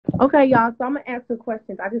Okay, y'all. So I'm gonna ask some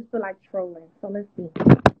questions. I just feel like trolling. So let's see.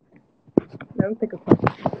 Let me pick a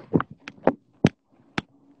question.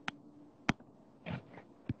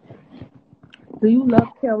 Do you love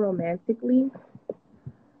Kel romantically?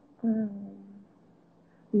 Um,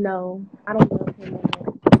 no, I don't love him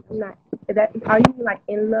romantically. I'm not. That are you like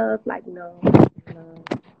in love? Like no, no,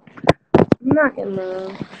 I'm not in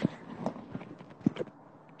love.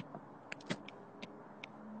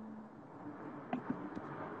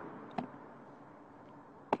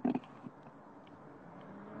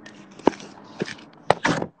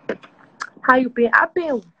 How you been? I've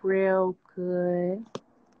been real good.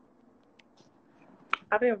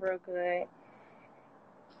 I've been real good.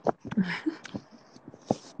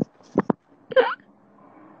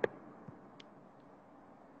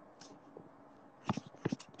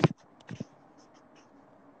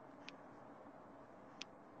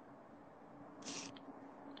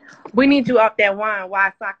 We need you up that wine.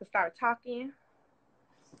 Why? So I can start talking.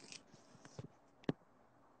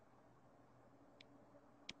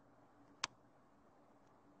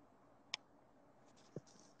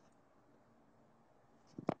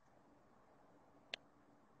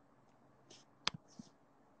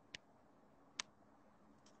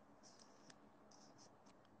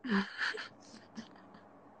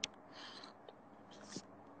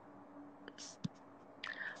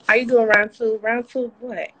 Are you doing round two? Round two,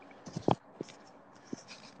 what?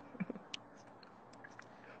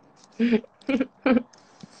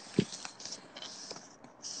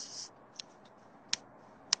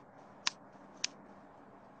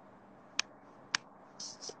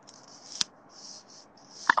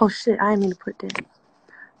 Oh shit! I didn't mean to put that.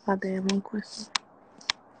 My bad. One question.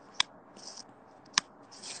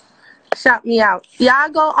 Shout me out. Y'all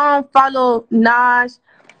go on follow Naj.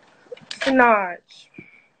 Naj.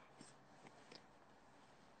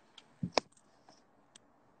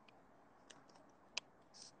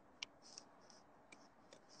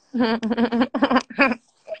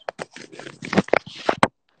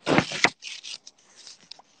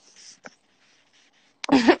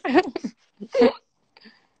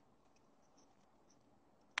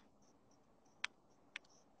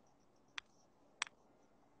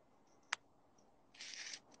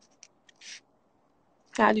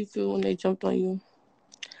 How do you feel when they jumped on you?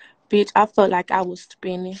 Bitch, I felt like I was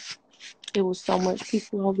spinning. It was so much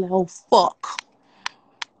people. I was like, oh fuck.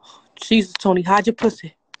 Jesus, Tony, hide your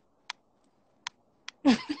pussy.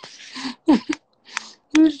 Let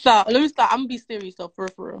me stop. Let me stop. I'm gonna be serious though, for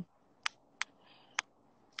real.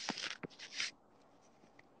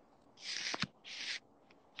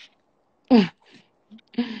 I'm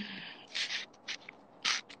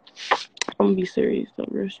gonna be serious though,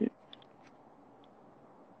 real shit.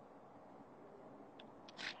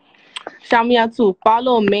 Shout me out too.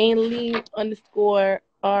 Follow mainly underscore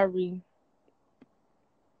Ari.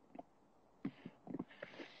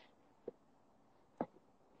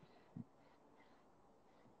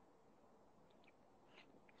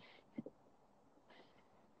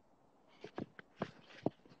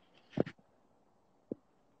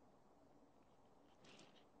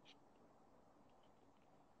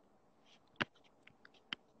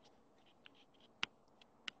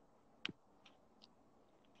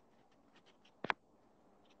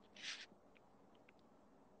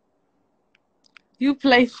 You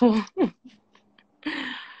playful.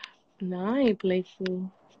 No, I ain't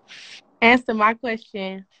playful. Answer my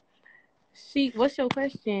question. What's your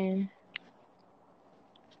question?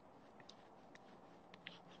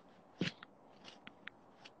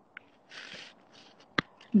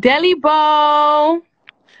 Deli Bowl. I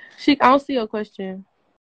don't see your question.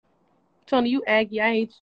 Tony, you aggy. I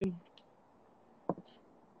hate you.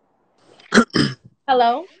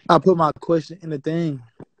 Hello? I put my question in the thing.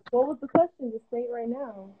 What was the question? Just say it right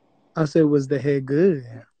now. I said, was the head good?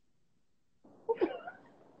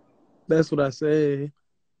 That's what I said.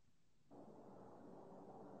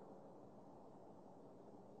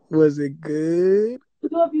 Was it good?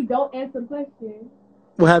 What do you do if you don't answer the question?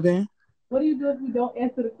 What happened? What do you do if you don't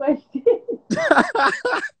answer the question?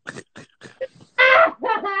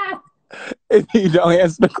 If you don't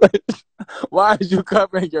answer the question, why is you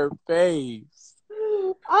covering your face?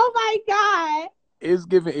 Oh my God. It's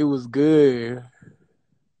given. It was good.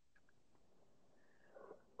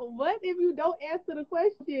 What if you don't answer the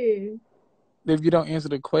question? If you don't answer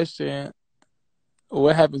the question,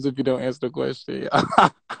 what happens if you don't answer the question?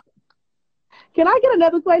 Can I get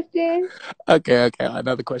another question? Okay.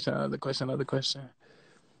 Another question.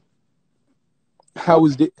 How Okay.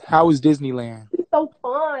 was Disneyland? It's so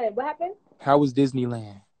fun. What happened? How was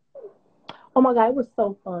Disneyland? Oh my God, it was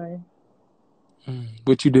so fun.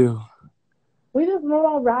 What you do? We just rode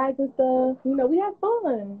on rides and stuff. You know, we had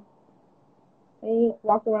fun. And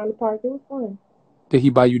walked around the park. It was fun. Did he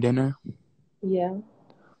buy you dinner? Yeah.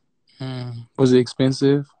 Was it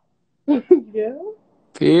expensive? Yeah.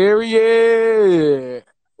 Period.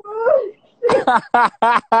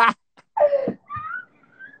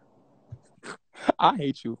 I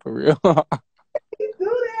hate you for real. Do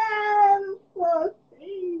that. So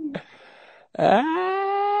sweet.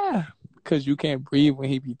 Cause you can't breathe when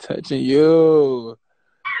he be touching you.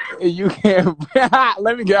 You can't.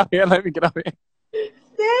 Let me get out here. Let me get out here.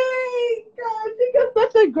 Dang, God, she got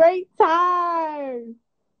such a great time.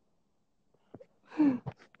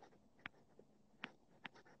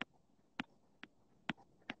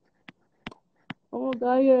 Oh my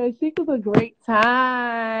God, yeah, she was a great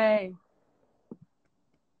time.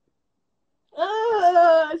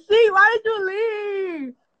 See, why did you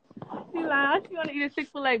leave? She like, she wanna eat a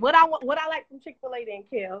Chick-fil-A. What I like from Chick-fil-A then,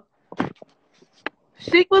 Kel.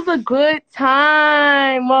 She was a good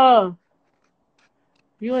time.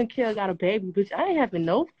 You and Kel got a baby, bitch. I ain't having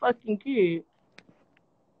no fucking kid.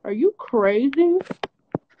 Are you crazy?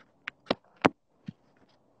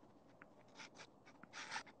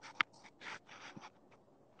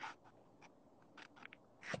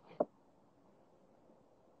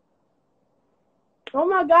 Oh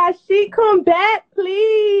my gosh, she come back,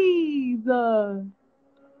 please. That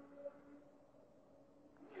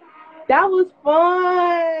was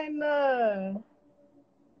fun.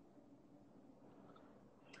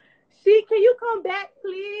 She, can you come back,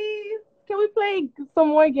 please? Can we play some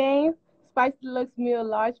more games? Spicy deluxe meal,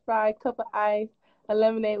 large fry, cup of ice, a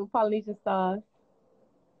lemonade with Polynesian sauce.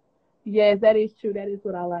 Yes, that is true. That is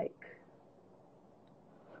what I like.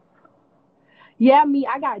 Yeah, me,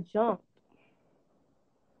 I got jumped.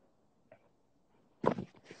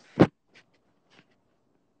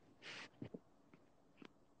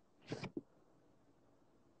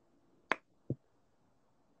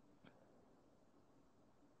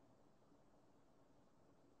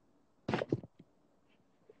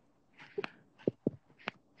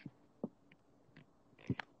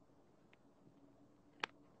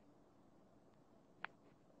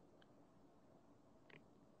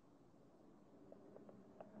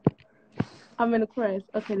 I'm in a press.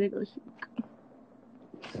 Okay, there goes she.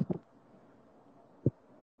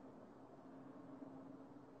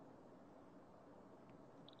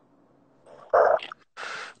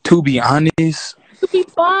 To be honest, To be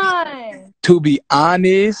fun. to be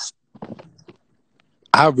honest,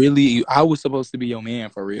 I was supposed to be your man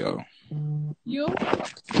for real. You?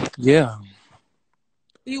 Yeah,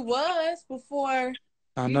 You was before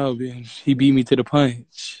I you. know, bitch. He beat me to the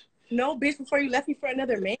punch. No, bitch, before you left me for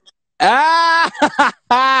another man.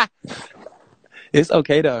 Ah, it's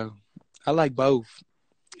okay though. I like both.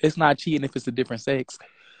 It's not cheating if it's a different sex.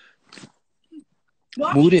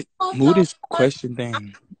 Why Move it. you Move so this much? question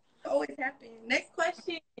thing. Always happen. Next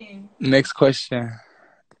question. Next question.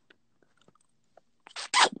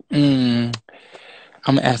 Mm,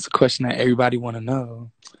 I'm gonna ask a question that everybody want to know.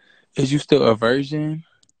 Is you still a virgin?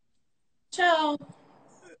 Ciao.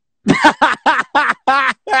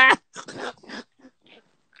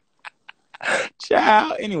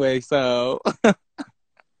 Child. Anyway, so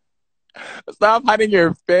stop hiding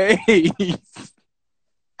your face.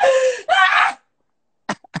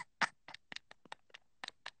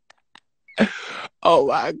 Oh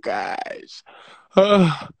my gosh.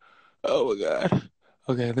 Oh, oh my god.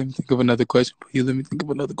 Okay, let me think of another question for you. Let me think of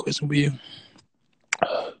another question for you.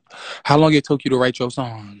 How long it took you to write your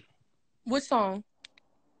song? What song?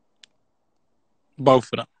 Both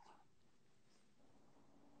of them.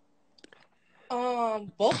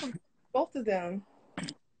 Both of both of them.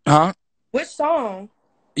 Huh? Which song?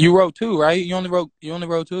 You wrote two, right? You only wrote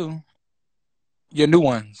two. Your new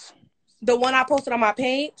ones. The one I posted on my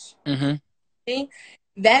page. Mm-hmm.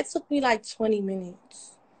 That took me like 20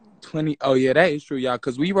 minutes. 20. Oh yeah, that is true, y'all.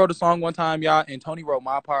 Cause we wrote a song one time, y'all, and Tony wrote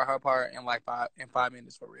my part, her part, in like 5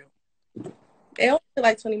 minutes for real. It only took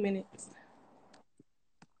like 20 minutes.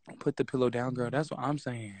 Put the pillow down, girl. That's what I'm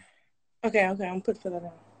saying. Okay, I'm gonna put that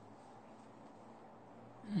down.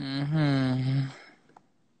 Mm-hmm.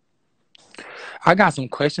 I got some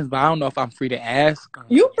questions, but I don't know if I'm free to ask.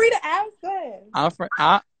 You free to ask that.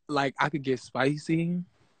 I could get spicy.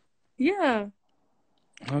 Yeah.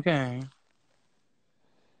 Okay.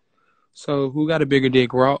 So who got a bigger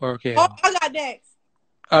dick, Raw or Oh, Kale? I got next.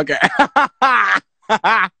 Okay.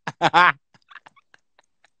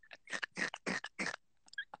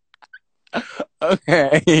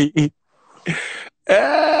 Okay.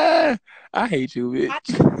 I hate you, I,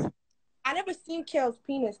 bitch. I never seen Kel's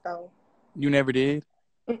penis though. You never did?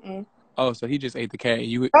 Mm-mm. Oh, so he just ate the cat.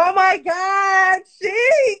 You. Oh my God,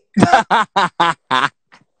 she.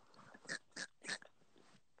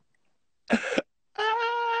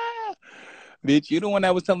 Bitch, you the one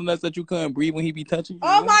that was telling us that you couldn't breathe when he be touching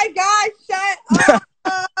Oh you. my God, shut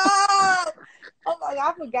up. Oh my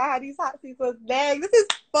God, I forgot how these hot seats was. Dang, this is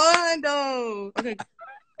fun though. Okay.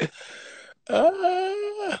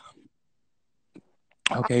 Uh,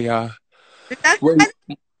 okay, y'all. That's, Wait,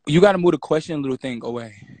 you gotta move the question little thing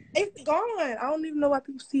away. it's gone. I don't even know why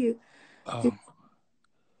people see it. Oh,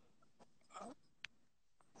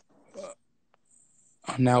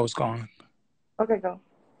 now it's gone. Okay, go.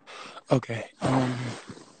 Okay.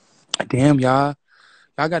 Damn, y'all.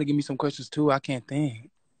 Y'all gotta give me some questions too. I can't think.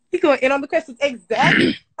 He going in on the questions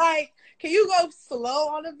exactly. Like, can you go slow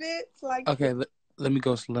on a bit? Like, Okay, let me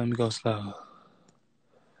go. Let me go slow.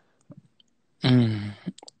 Mm.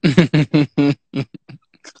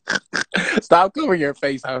 Stop covering your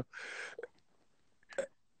face, huh?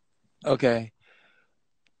 Okay,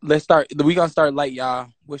 let's start. We gonna start light, y'all.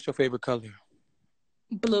 What's your favorite color?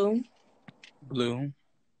 blue. Blue.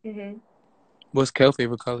 Mm-hmm. What's Kel's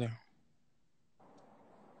favorite color?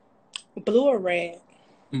 Blue or red?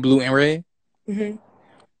 Blue and red.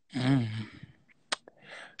 Mm-hmm. Mm.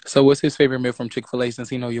 So, what's his favorite meal from Chick-fil-A since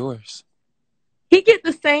he know yours? He get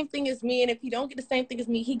the same thing as me, and if he don't get the same thing as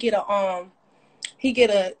me, he get a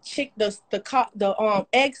chick the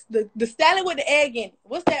eggs the salad with the egg in it.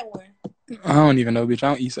 What's that one? I don't even know, bitch. I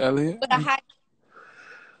don't eat salad. With a hot.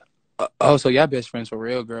 Oh, so y'all best friends for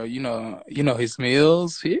real, girl. You know his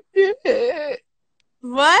meals. Period.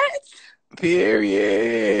 What?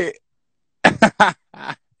 Period.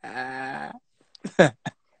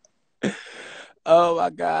 Oh my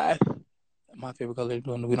god. My favorite color is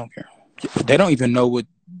blue. We don't care. They don't even know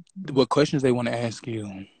what questions they want to ask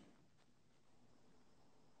you.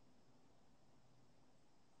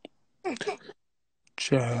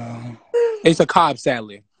 Child. It's a Cobb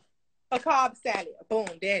salad. A Cobb salad. Boom,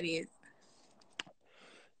 there it is.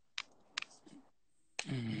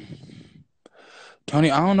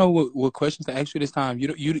 Tony, I don't know what questions to ask you this time.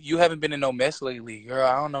 You haven't been in no mess lately, girl.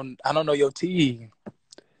 I don't know your tea.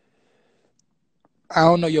 I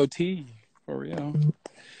don't know your tea for real.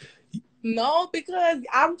 No, because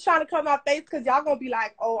I'm trying to cover my face because y'all gonna be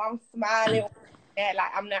like, oh, I'm smiling. That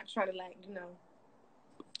like I'm not trying to like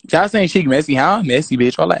Y'all saying she messy? How I'm messy,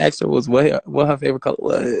 bitch? All I asked her was what her favorite color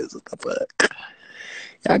was. What the fuck?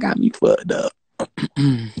 Y'all got me fucked up.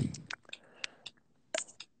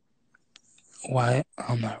 Why?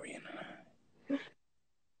 I'm not reading.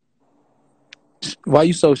 Why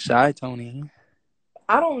you so shy, Tony?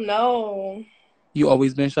 I don't know. You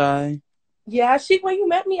always been shy? Yeah, when you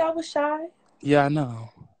met me, I was shy. Yeah, I know.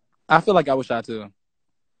 I feel like I was shy too.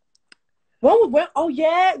 When oh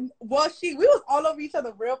yeah. Well we was all over each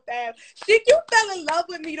other real fast. She you fell in love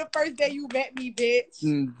with me the first day you met me, bitch.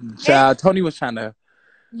 And Child, Tony was trying to.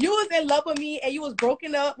 you was in love with me and you was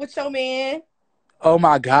broken up with your man. Oh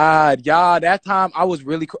my God, y'all! That time I was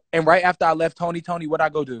really, and right after I left Tony, what I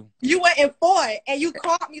go do? You went and fought and you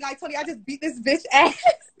called me like, Tony, I just beat this bitch ass.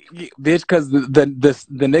 Yeah, bitch, because the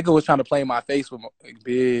nigga was trying to play in my face with my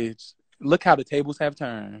bitch. Look how the tables have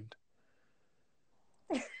turned.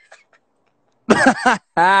 Look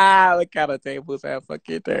how the tables have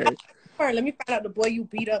fucking turned. Let me find out the boy you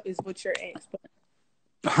beat up is with your ex.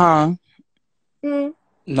 Huh? Mm.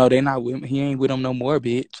 No, they not with him. He ain't with him no more,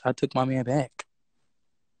 bitch. I took my man back.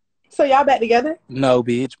 So y'all back together? No,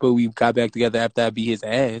 bitch, but we got back together after I beat his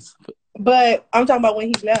ass. But I'm talking about when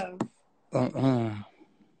he left.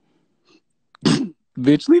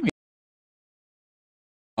 Bitch, leave me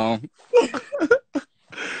alone.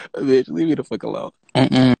 Bitch, leave me the fuck alone.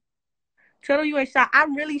 Turtle, you ain't shy.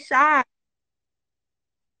 I'm really shy.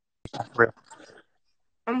 For real.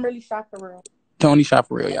 I'm really shy for real. Tony shot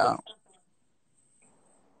for real, y'all.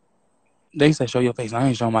 They said show your face. I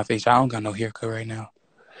ain't showing my face. I don't got no haircut right now.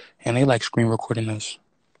 And they like screen recording us.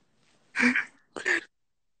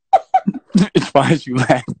 Why is you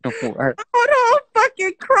laughing for? Hold on, I'm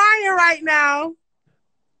fucking crying right now.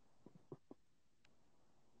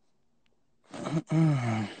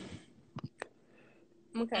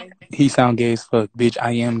 Okay. He sound gay as fuck. Bitch,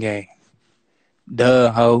 I am gay.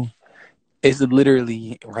 Duh, ho. It's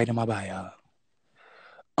literally right in my bio.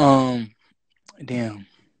 Damn.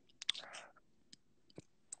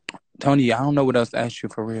 Tony, I don't know what else to ask you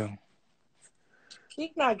for real. She's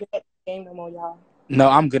not good at the game no more, y'all. No,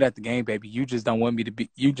 I'm good at the game, baby. You just don't want me to be.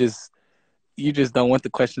 You just don't want the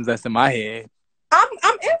questions that's in my head. I'm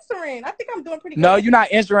answering. I think I'm doing pretty good. No, you're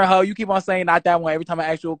not answering, ho. You keep on saying not that one every time I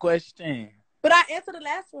ask you a question. But I answered the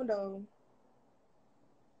last one though.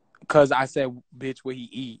 Cause I said, bitch, what he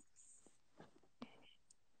eat?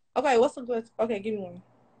 Okay, what's the good? Okay, give me one.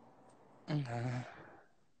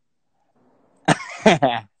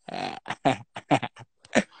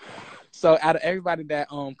 So out of everybody that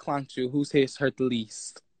clonked you, whose hits hurt the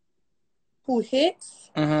least? Who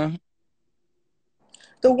hits? Uh-huh.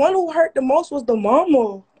 The one who hurt the most was the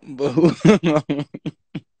mama. Boo.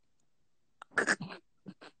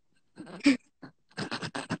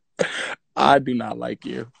 I do not like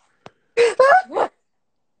you. The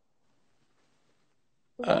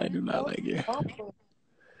I one do that not was like you. the mama.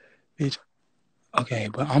 Bitch. Okay,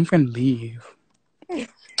 but I'm finna leave.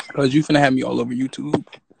 Cause you finna have me all over YouTube.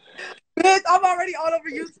 Bitch, I'm already all over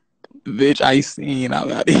YouTube. Bitch, I seen.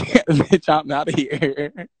 I'm out of here. Bitch, I'm out of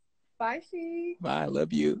here. Bye, she. Bye.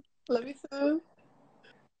 Love you. Love you too.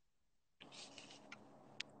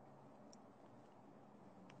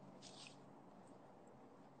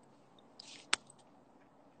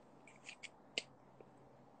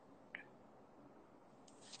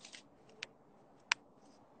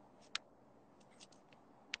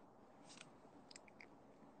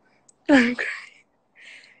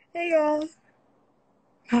 Hey, y'all.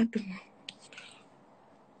 Not the mama.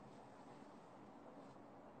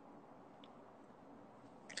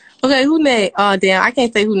 Okay, who next? Oh, damn. I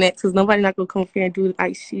can't say who next because nobody not going to come up here and do it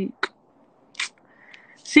like she.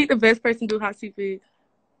 She the best person to do how she feels.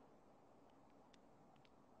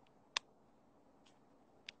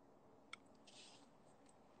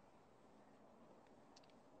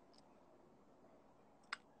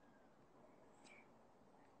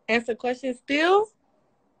 Answer questions still?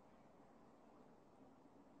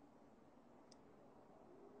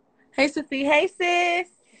 Hey, Sissy. Hey, sis.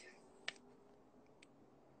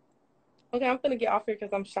 Okay, I'm finna get off here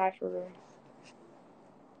because I'm shy for real.